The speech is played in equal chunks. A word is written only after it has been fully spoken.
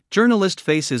Journalist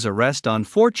faces arrest on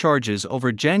 4 charges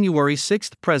over January 6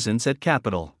 presence at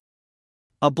Capitol.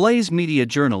 A Blaze Media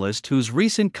journalist whose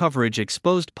recent coverage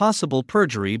exposed possible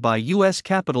perjury by U.S.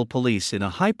 Capitol Police in a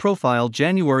high-profile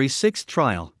January 6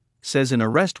 trial, says an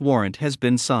arrest warrant has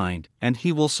been signed, and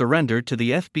he will surrender to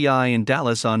the FBI in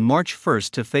Dallas on March 1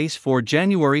 to face 4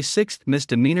 January 6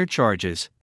 misdemeanor charges.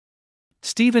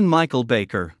 Stephen Michael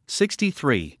Baker,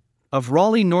 63, of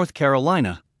Raleigh, North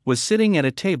Carolina, was sitting at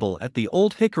a table at the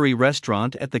Old Hickory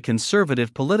restaurant at the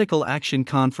Conservative Political Action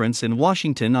Conference in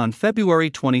Washington on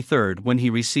February 23 when he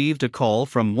received a call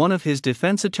from one of his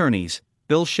defense attorneys,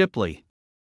 Bill Shipley.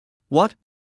 "What?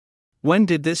 When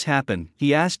did this happen?"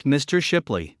 he asked Mr.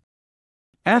 Shipley.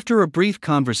 After a brief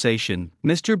conversation,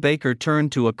 Mr. Baker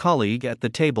turned to a colleague at the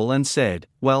table and said,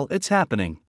 "Well, it's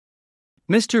happening."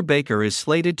 Mr. Baker is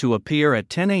slated to appear at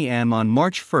 10 a.m. on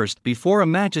March 1 before a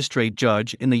magistrate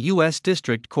judge in the U.S.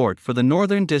 District Court for the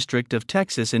Northern District of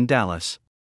Texas in Dallas.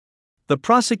 "The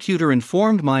prosecutor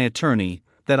informed my attorney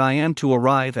that I am to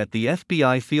arrive at the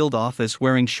FBI field office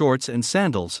wearing shorts and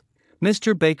sandals,"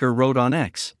 Mr. Baker wrote on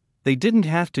X. "They didn't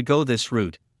have to go this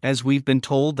route, as we've been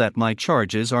told that my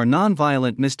charges are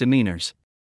nonviolent misdemeanors.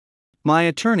 My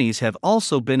attorneys have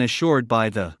also been assured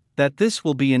that this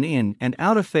will be an in and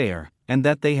out affair, and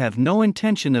that they have no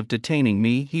intention of detaining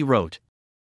me," he wrote.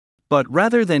 "But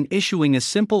rather than issuing a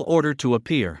simple order to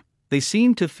appear, they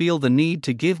seem to feel the need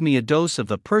to give me a dose of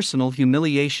the personal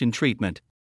humiliation treatment."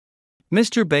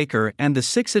 Mr. Baker and the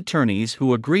 6 attorneys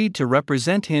who agreed to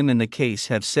represent him in the case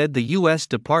have said the U.S.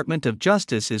 Department of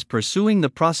Justice is pursuing the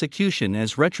prosecution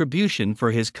as retribution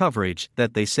for his coverage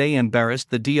that they say embarrassed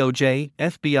the DOJ,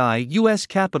 FBI, U.S.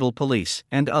 Capitol Police,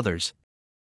 and others.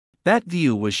 That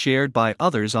view was shared by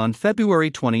others on February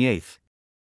 28.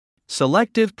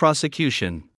 Selective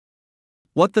prosecution.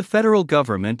 "What the federal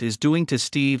government is doing to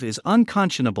Steve is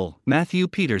unconscionable," Matthew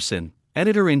Peterson,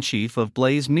 editor-in-chief of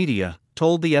Blaze Media,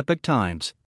 told the Epoch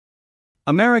Times.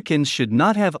 "Americans should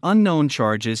not have unknown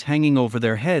charges hanging over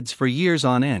their heads for years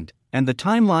on end, and the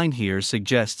timeline here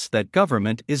suggests that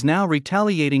government is now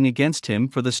retaliating against him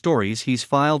for the stories he's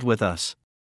filed with us."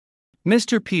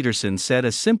 Mr. Peterson said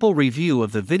a simple review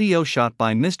of the video shot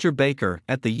by Mr. Baker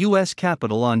at the U.S.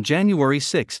 Capitol on January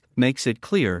 6 makes it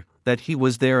clear that he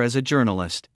was there as a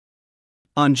journalist.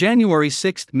 On January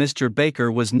 6, Mr.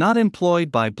 Baker was not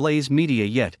employed by Blaze Media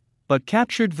yet, but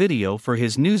captured video for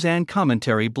his news and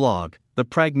commentary blog, The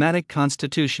Pragmatic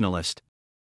Constitutionalist.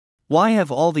 Why have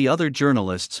all the other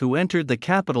journalists who entered the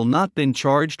Capitol not been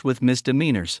charged with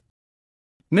misdemeanors?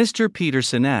 Mr.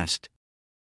 Peterson asked.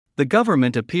 The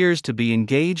government appears to be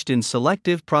engaged in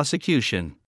selective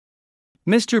prosecution.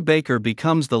 Mr. Baker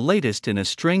becomes the latest in a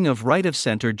string of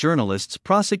right-of-center journalists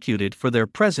prosecuted for their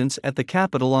presence at the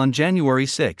Capitol on January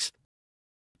 6.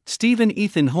 Stephen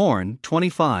Ethan Horn,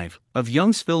 25, of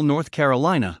Youngsville, North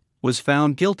Carolina, was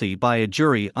found guilty by a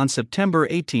jury on September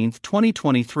 18,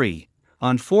 2023,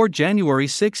 on 4 January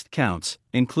 6 counts,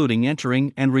 including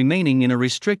entering and remaining in a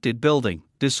restricted building,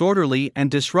 disorderly and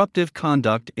disruptive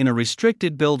conduct in a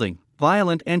restricted building,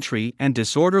 violent entry and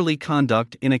disorderly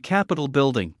conduct in a Capitol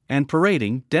building, and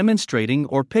parading, demonstrating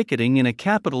or picketing in a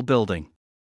Capitol building.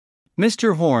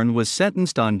 Mr. Horn was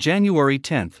sentenced on January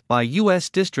 10 by U.S.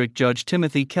 District Judge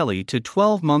Timothy Kelly to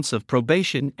 12 months of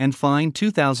probation and fined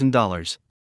 $2,000.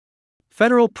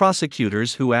 Federal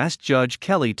prosecutors who asked Judge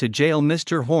Kelly to jail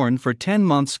Mr. Horn for 10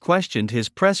 months questioned his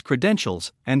press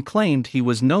credentials and claimed he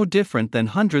was no different than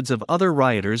hundreds of other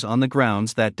rioters on the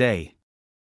grounds that day.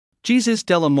 Jesus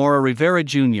Delamora Rivera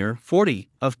Jr., 40,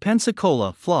 of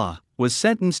Pensacola, FLA, was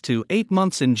sentenced to 8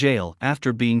 months in jail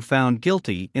after being found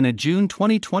guilty in a June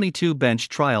 2022 bench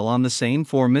trial on the same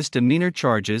 4 misdemeanor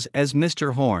charges as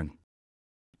Mr. Horn.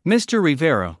 Mr.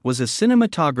 Rivera was a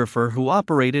cinematographer who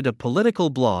operated a political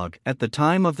blog at the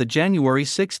time of the January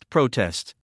 6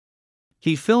 protests.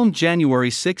 He filmed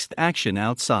January 6 action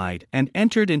outside and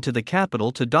entered into the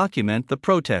Capitol to document the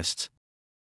protests.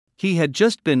 He had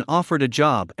just been offered a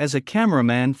job as a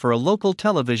cameraman for a local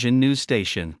television news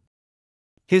station.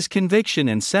 His conviction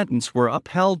and sentence were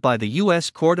upheld by the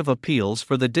U.S. Court of Appeals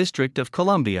for the District of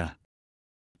Columbia.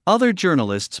 Other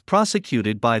journalists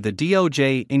prosecuted by the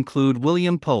DOJ include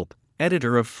William Pope,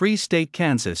 editor of Free State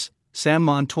Kansas, Sam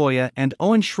Montoya and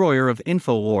Owen Schroyer of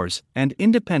InfoWars, and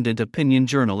independent opinion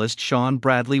journalist Sean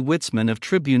Bradley Witzman of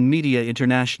Tribune Media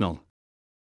International.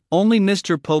 Only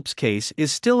Mr. Pope's case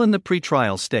is still in the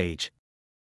pretrial stage.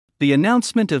 The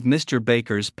announcement of Mr.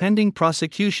 Baker's pending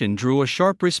prosecution drew a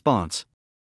sharp response.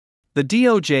 The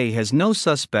DOJ has no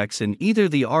suspects in either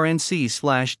the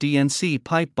RNC/DNC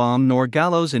pipe bomb nor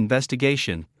Gallows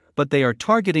investigation, but they are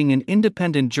targeting an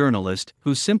independent journalist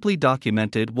who simply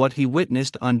documented what he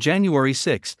witnessed on January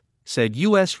 6, said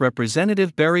U.S.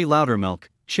 Representative Barry Loudermilk,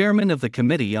 chairman of the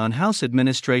Committee on House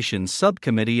Administration's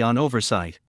Subcommittee on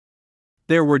Oversight.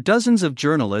 There were dozens of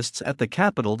journalists at the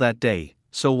Capitol that day,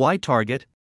 so why target?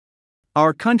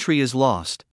 Our country is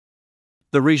lost.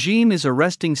 The regime is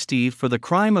arresting Steve for the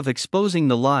crime of exposing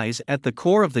the lies at the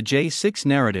core of the J6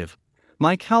 narrative,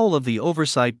 Mike Howell of the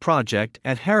Oversight Project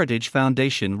at Heritage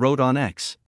Foundation wrote on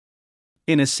X.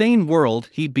 In a sane world,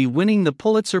 he'd be winning the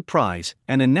Pulitzer Prize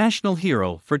and a national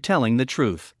hero for telling the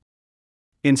truth.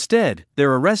 Instead,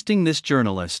 they're arresting this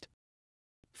journalist.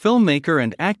 Filmmaker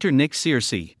and actor Nick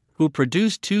Searcy, who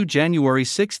produced 2 January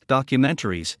 6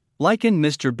 documentaries, likened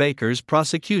Mr. Baker's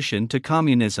prosecution to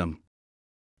communism.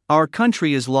 Our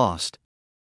country is lost.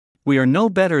 We are no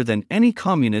better than any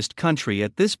communist country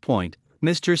at this point,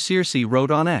 Mr. Searcy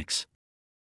wrote on X.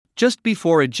 Just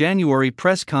before a January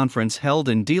press conference held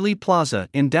in Dealey Plaza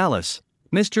in Dallas,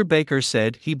 Mr. Baker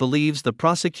said he believes the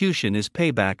prosecution is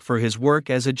payback for his work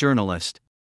as a journalist.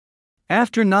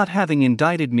 After not having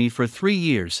indicted me for 3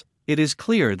 years, it is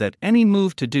clear that any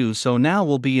move to do so now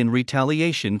will be in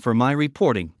retaliation for my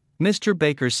reporting, Mr.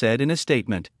 Baker said in a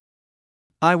statement.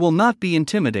 I will not be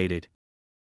intimidated.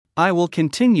 I will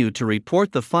continue to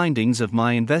report the findings of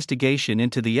my investigation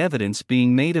into the evidence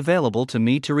being made available to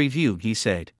me to review, he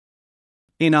said.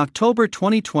 In October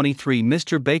 2023,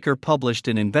 Mr. Baker published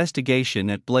an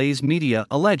investigation at Blaze Media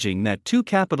alleging that 2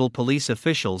 Capitol Police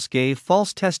officials gave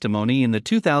false testimony in the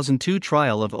 2002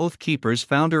 trial of Oath Keepers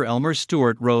founder Elmer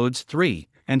Stewart Rhodes III,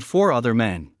 and 4 other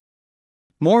men.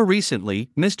 More recently,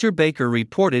 Mr. Baker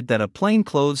reported that a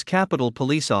plainclothes Capitol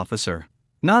Police officer,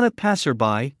 not a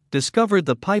passerby, discovered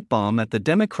the pipe bomb at the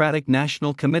Democratic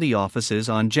National Committee offices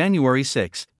on January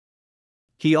 6.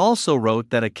 He also wrote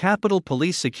that a Capitol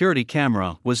Police security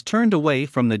camera was turned away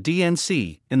from the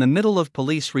DNC in the middle of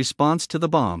police response to the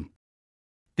bomb.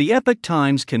 The Epoch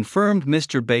Times confirmed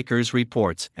Mr. Baker's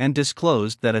reports and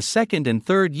disclosed that a second and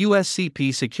third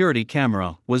USCP security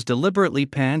camera was deliberately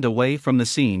panned away from the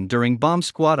scene during bomb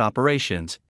squad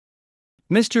operations.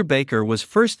 Mr. Baker was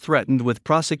first threatened with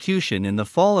prosecution in the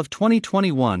fall of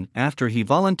 2021 after he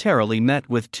voluntarily met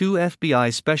with 2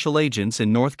 FBI special agents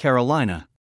in North Carolina.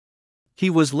 He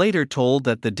was later told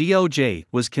that the DOJ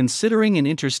was considering an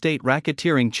interstate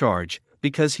racketeering charge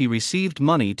because he received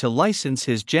money to license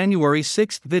his January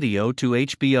 6 video to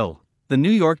HBO, The New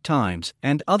York Times,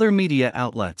 and other media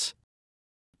outlets.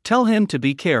 Tell him to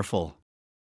be careful.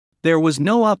 There was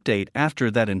no update after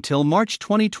that until March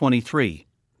 2023.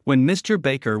 When Mr.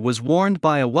 Baker was warned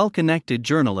by a well-connected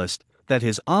journalist that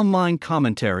his online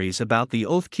commentaries about the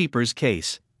Oath Keepers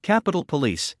case, Capitol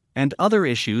Police, and other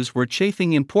issues were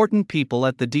chafing important people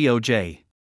at the DOJ.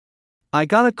 I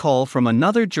got a call from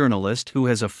another journalist who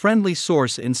has a friendly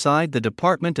source inside the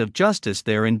Department of Justice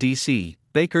there in D.C.,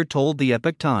 Baker told the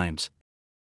Epoch Times.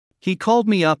 He called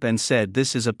me up and said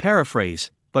this is a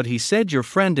paraphrase, but he said your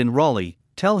friend in Raleigh,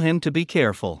 tell him to be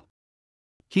careful.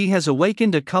 He has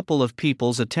awakened a couple of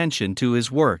people's attention to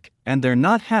his work, and they're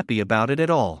not happy about it at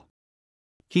all.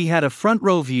 He had a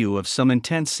front-row view of some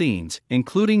intense scenes,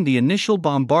 including the initial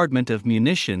bombardment of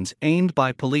munitions aimed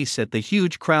by police at the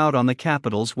huge crowd on the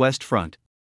Capitol's West Front.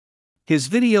 His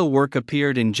video work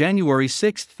appeared in January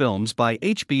 6 films by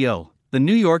HBO, The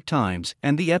New York Times,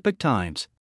 and The Epoch Times.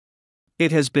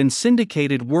 It has been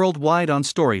syndicated worldwide on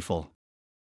Storyful.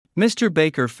 Mr.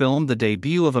 Baker filmed the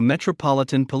debut of a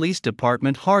Metropolitan Police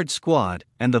Department Hard Squad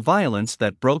and the violence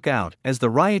that broke out as the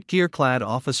riot gear-clad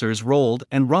officers rolled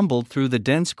and rumbled through the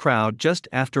dense crowd just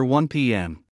after 1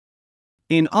 p.m.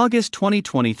 In August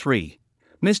 2023,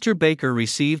 Mr. Baker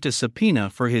received a subpoena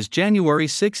for his January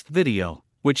 6 video,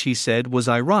 which he said was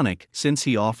ironic since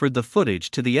he offered the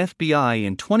footage to the FBI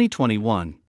in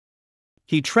 2021.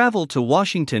 He traveled to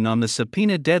Washington on the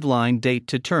subpoena deadline date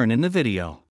to turn in the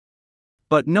video.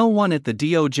 But no one at the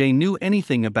DOJ knew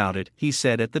anything about it, he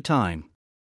said at the time.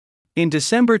 In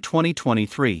December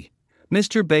 2023,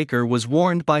 Mr. Baker was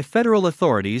warned by federal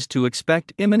authorities to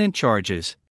expect imminent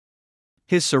charges.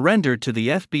 His surrender to the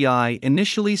FBI,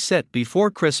 initially set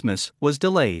before Christmas, was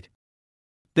delayed.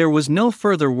 There was no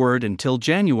further word until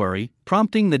January,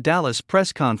 prompting the Dallas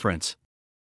press conference.